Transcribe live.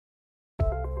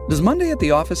Does Monday at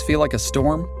the office feel like a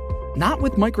storm? Not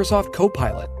with Microsoft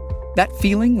Copilot. That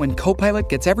feeling when Copilot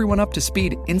gets everyone up to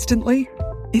speed instantly?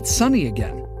 It's sunny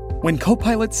again. When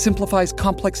Copilot simplifies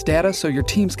complex data so your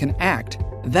teams can act,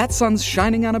 that sun's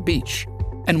shining on a beach.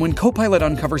 And when Copilot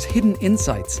uncovers hidden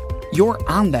insights, you're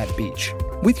on that beach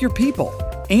with your people,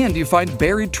 and you find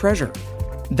buried treasure.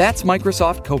 That's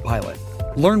Microsoft Copilot.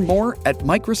 Learn more at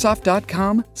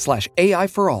Microsoft.com/AI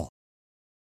for all.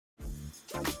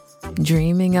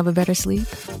 Dreaming of a better sleep?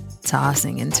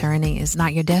 Tossing and turning is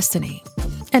not your destiny.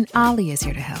 And Ollie is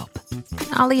here to help.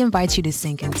 Ollie invites you to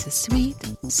sink into sweet,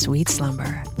 sweet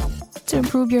slumber to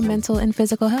improve your mental and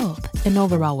physical health and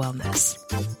overall wellness.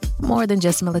 More than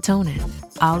just melatonin,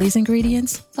 Ollie's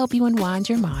ingredients help you unwind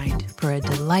your mind for a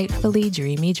delightfully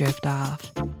dreamy drift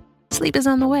off. Sleep is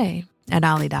on the way at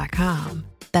Ollie.com.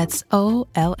 That's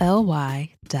OLLY.com.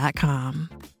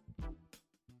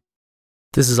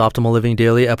 This is Optimal Living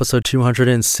Daily, episode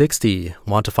 260.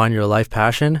 Want to find your life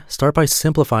passion? Start by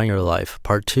simplifying your life,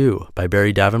 part 2, by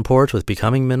Barry Davenport with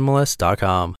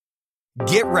BecomingMinimalist.com.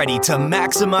 Get ready to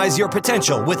maximize your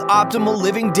potential with Optimal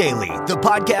Living Daily, the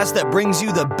podcast that brings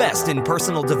you the best in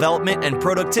personal development and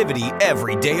productivity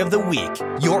every day of the week.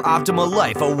 Your optimal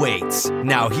life awaits.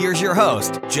 Now here's your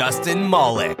host, Justin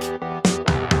Malik.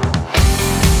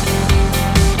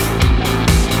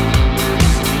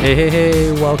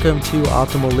 Hey, welcome to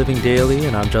Optimal Living Daily,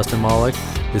 and I'm Justin Malik.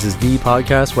 This is the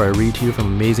podcast where I read to you from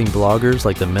amazing bloggers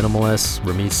like The Minimalists,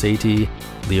 Ramit Sethi,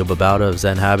 Leo Babauta of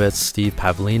Zen Habits, Steve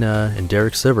Pavlina, and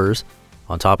Derek Sivers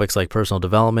on topics like personal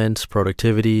development,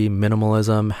 productivity,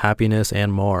 minimalism, happiness,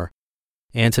 and more.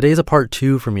 And today's a part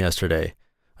 2 from yesterday.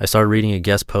 I started reading a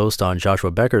guest post on Joshua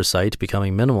Becker's site,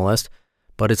 Becoming Minimalist,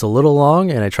 but it's a little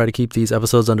long, and I try to keep these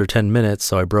episodes under 10 minutes,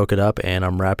 so I broke it up, and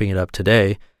I'm wrapping it up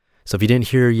today. So if you didn't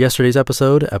hear yesterday's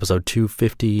episode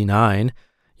 259,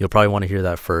 you'll probably want to hear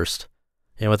that first.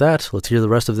 And with that, let's hear the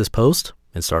rest of this post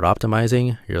and start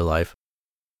optimizing your life.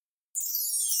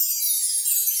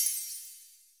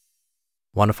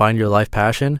 Want to find your life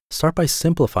passion? Start by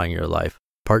simplifying your life.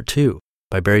 Part 2,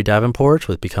 by Barry Davenport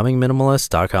with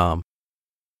BecomingMinimalist.com.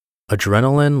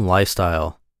 Adrenaline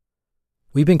lifestyle.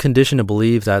 We've been conditioned to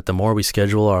believe that the more we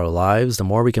schedule our lives, the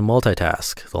more we can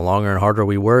multitask. The longer and harder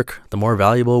we work, the more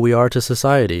valuable we are to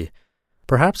society.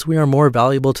 Perhaps we are more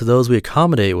valuable to those we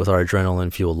accommodate with our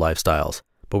adrenaline-fueled lifestyles,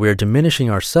 but we are diminishing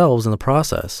ourselves in the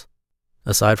process.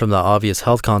 Aside from the obvious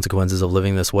health consequences of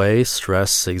living this way,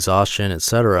 stress, exhaustion,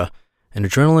 etc., an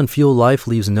adrenaline-fueled life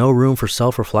leaves no room for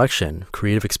self-reflection,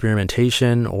 creative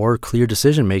experimentation, or clear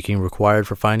decision-making required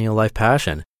for finding a life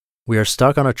passion. We are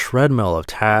stuck on a treadmill of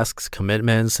tasks,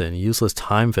 commitments, and useless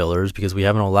time fillers because we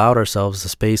haven't allowed ourselves the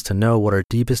space to know what our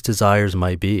deepest desires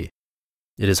might be.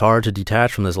 It is hard to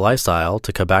detach from this lifestyle,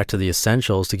 to cut back to the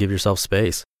essentials to give yourself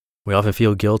space. We often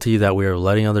feel guilty that we are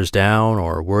letting others down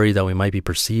or worry that we might be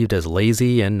perceived as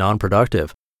lazy and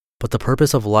non-productive. But the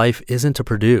purpose of life isn't to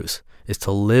produce, it's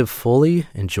to live fully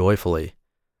and joyfully.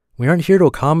 We aren't here to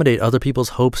accommodate other people's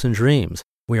hopes and dreams.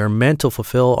 We are meant to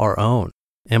fulfill our own.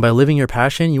 And by living your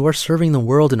passion, you are serving the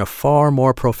world in a far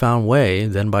more profound way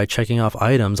than by checking off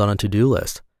items on a to-do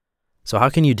list. So how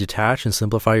can you detach and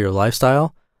simplify your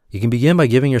lifestyle? You can begin by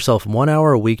giving yourself 1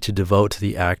 hour a week to devote to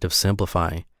the act of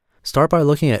simplifying. Start by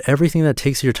looking at everything that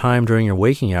takes your time during your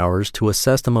waking hours to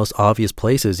assess the most obvious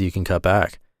places you can cut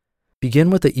back.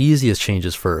 Begin with the easiest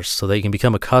changes first so that you can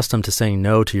become accustomed to saying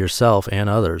no to yourself and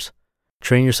others.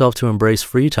 Train yourself to embrace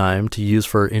free time to use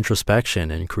for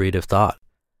introspection and creative thought.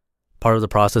 Part of the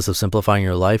process of simplifying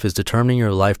your life is determining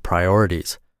your life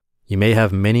priorities. You may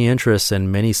have many interests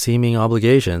and many seeming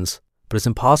obligations, but it's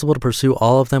impossible to pursue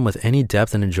all of them with any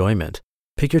depth and enjoyment.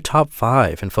 Pick your top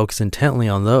 5 and focus intently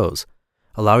on those.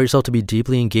 Allow yourself to be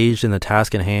deeply engaged in the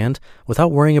task at hand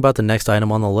without worrying about the next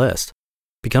item on the list.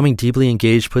 Becoming deeply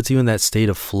engaged puts you in that state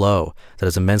of flow that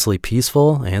is immensely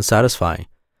peaceful and satisfying.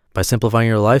 By simplifying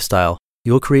your lifestyle,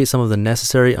 you will create some of the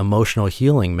necessary emotional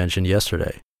healing mentioned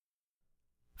yesterday.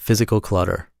 Physical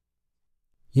clutter.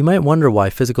 You might wonder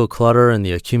why physical clutter and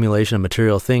the accumulation of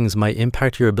material things might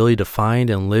impact your ability to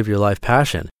find and live your life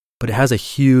passion, but it has a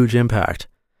huge impact.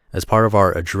 As part of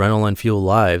our adrenaline-fueled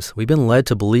lives, we've been led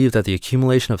to believe that the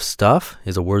accumulation of stuff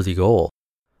is a worthy goal.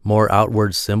 More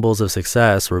outward symbols of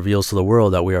success reveals to the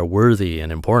world that we are worthy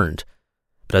and important.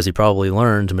 But as you probably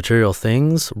learned, material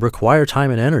things require time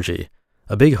and energy.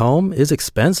 A big home is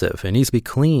expensive and needs to be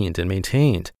cleaned and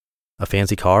maintained. A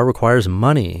fancy car requires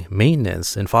money,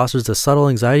 maintenance, and fosters the subtle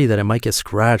anxiety that it might get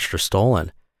scratched or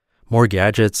stolen. More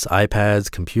gadgets, iPads,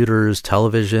 computers,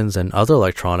 televisions, and other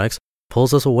electronics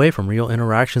pulls us away from real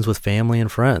interactions with family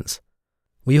and friends.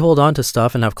 We hold on to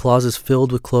stuff and have closets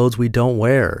filled with clothes we don't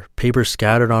wear, papers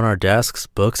scattered on our desks,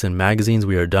 books and magazines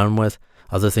we are done with,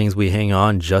 other things we hang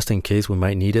on just in case we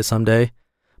might need it someday.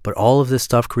 But all of this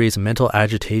stuff creates mental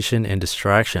agitation and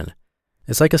distraction.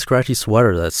 It's like a scratchy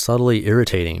sweater that's subtly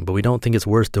irritating, but we don't think it's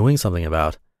worth doing something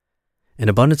about. An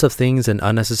abundance of things and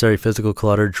unnecessary physical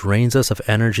clutter drains us of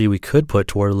energy we could put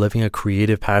toward living a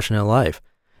creative, passionate life.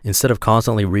 Instead of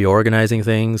constantly reorganizing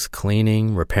things,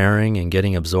 cleaning, repairing, and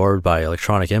getting absorbed by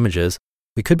electronic images,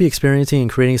 we could be experiencing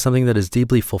and creating something that is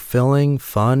deeply fulfilling,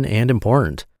 fun, and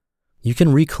important. You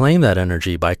can reclaim that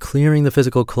energy by clearing the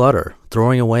physical clutter,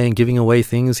 throwing away and giving away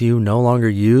things you no longer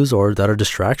use or that are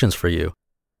distractions for you.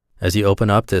 As you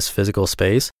open up this physical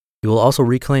space, you will also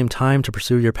reclaim time to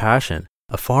pursue your passion,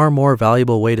 a far more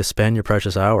valuable way to spend your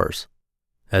precious hours.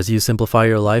 As you simplify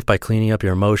your life by cleaning up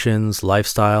your emotions,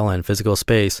 lifestyle, and physical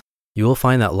space, you will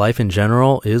find that life in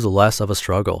general is less of a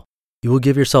struggle. You will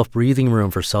give yourself breathing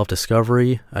room for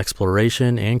self-discovery,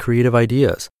 exploration, and creative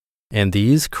ideas. And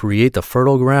these create the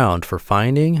fertile ground for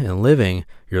finding and living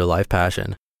your life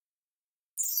passion.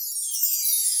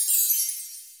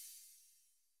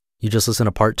 You just listened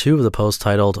to part 2 of the post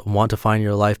titled, Want to Find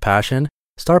Your Life Passion?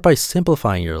 Start by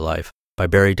Simplifying Your Life by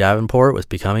Barry Davenport with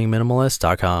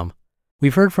BecomingMinimalist.com.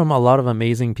 We've heard from a lot of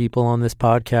amazing people on this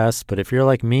podcast, but if you're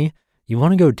like me, you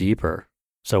want to go deeper.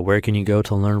 So where can you go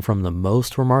to learn from the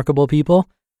most remarkable people?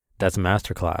 That's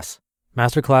Masterclass.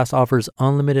 Masterclass offers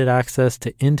unlimited access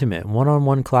to intimate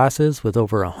one-on-one classes with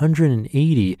over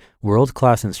 180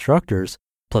 world-class instructors,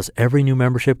 plus every new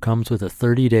membership comes with a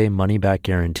 30-day money-back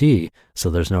guarantee,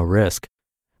 so there's no risk.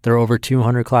 There are over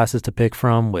 200 classes to pick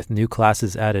from, with new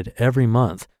classes added every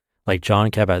month, like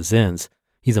Jon Kabat-Zinn's.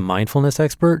 He's a mindfulness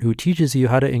expert who teaches you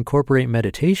how to incorporate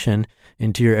meditation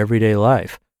into your everyday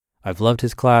life. I've loved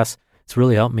his class. It's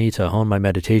really helped me to hone my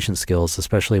meditation skills,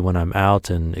 especially when I'm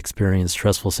out and experience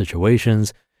stressful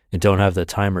situations and don't have the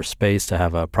time or space to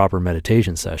have a proper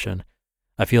meditation session.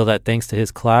 I feel that thanks to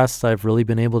his class, I've really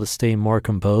been able to stay more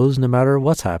composed no matter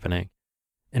what's happening.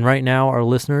 And right now, our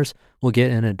listeners will get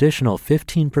an additional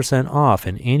 15% off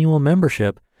an annual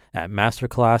membership at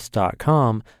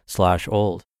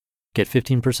masterclass.com/old. Get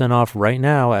 15% off right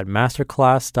now at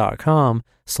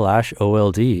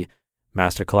masterclass.com/OLD,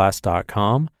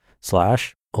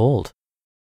 masterclass.com/old.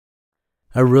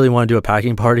 I really want to do a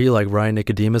packing party like Ryan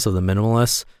Nicodemus of The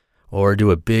Minimalists, or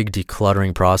do a big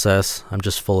decluttering process. I'm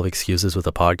just full of excuses with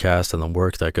the podcast and the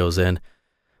work that goes in,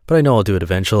 but I know I'll do it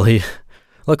eventually.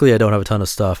 Luckily, I don't have a ton of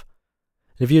stuff.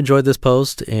 If you enjoyed this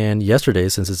post and yesterday,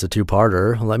 since it's a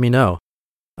two-parter, let me know.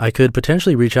 I could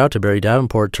potentially reach out to Barry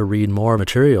Davenport to read more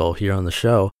material here on the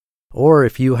show. Or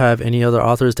if you have any other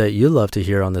authors that you'd love to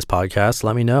hear on this podcast,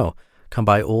 let me know. Come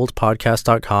by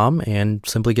oldpodcast.com and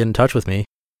simply get in touch with me,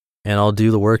 and I'll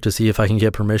do the work to see if I can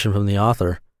get permission from the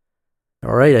author.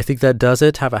 All right, I think that does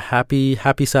it. Have a happy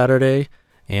Saturday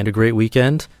and a great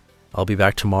weekend. I'll be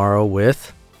back tomorrow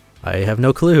with, I have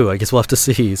no clue. I guess we'll have to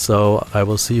see. So I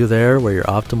will see you there where your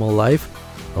optimal life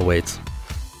awaits.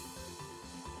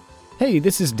 Hey,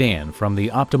 this is Dan from the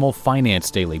Optimal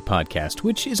Finance Daily podcast,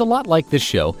 which is a lot like this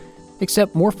show,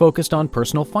 except more focused on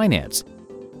personal finance.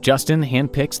 Justin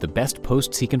handpicks the best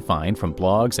posts he can find from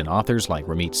blogs and authors like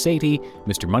Ramit Sethi,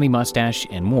 Mr. Money Mustache,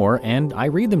 and more, and I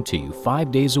read them to you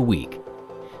 5 days a week.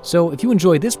 So if you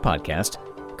enjoy this podcast,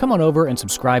 come on over and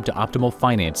subscribe to Optimal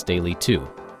Finance Daily too.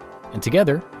 And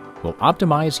together, we'll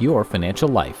optimize your financial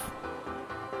life.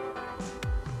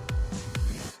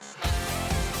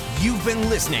 You've been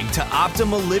listening to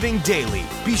Optimal Living Daily.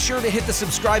 Be sure to hit the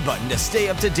subscribe button to stay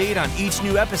up to date on each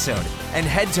new episode, and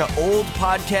head to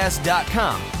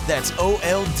oldpodcast.com. That's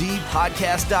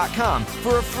OLDpodcast.com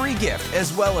for a free gift,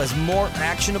 as well as more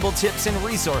actionable tips and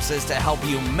resources to help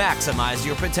you maximize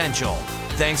your potential.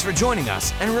 Thanks for joining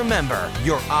us, and remember,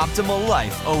 your optimal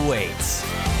life awaits.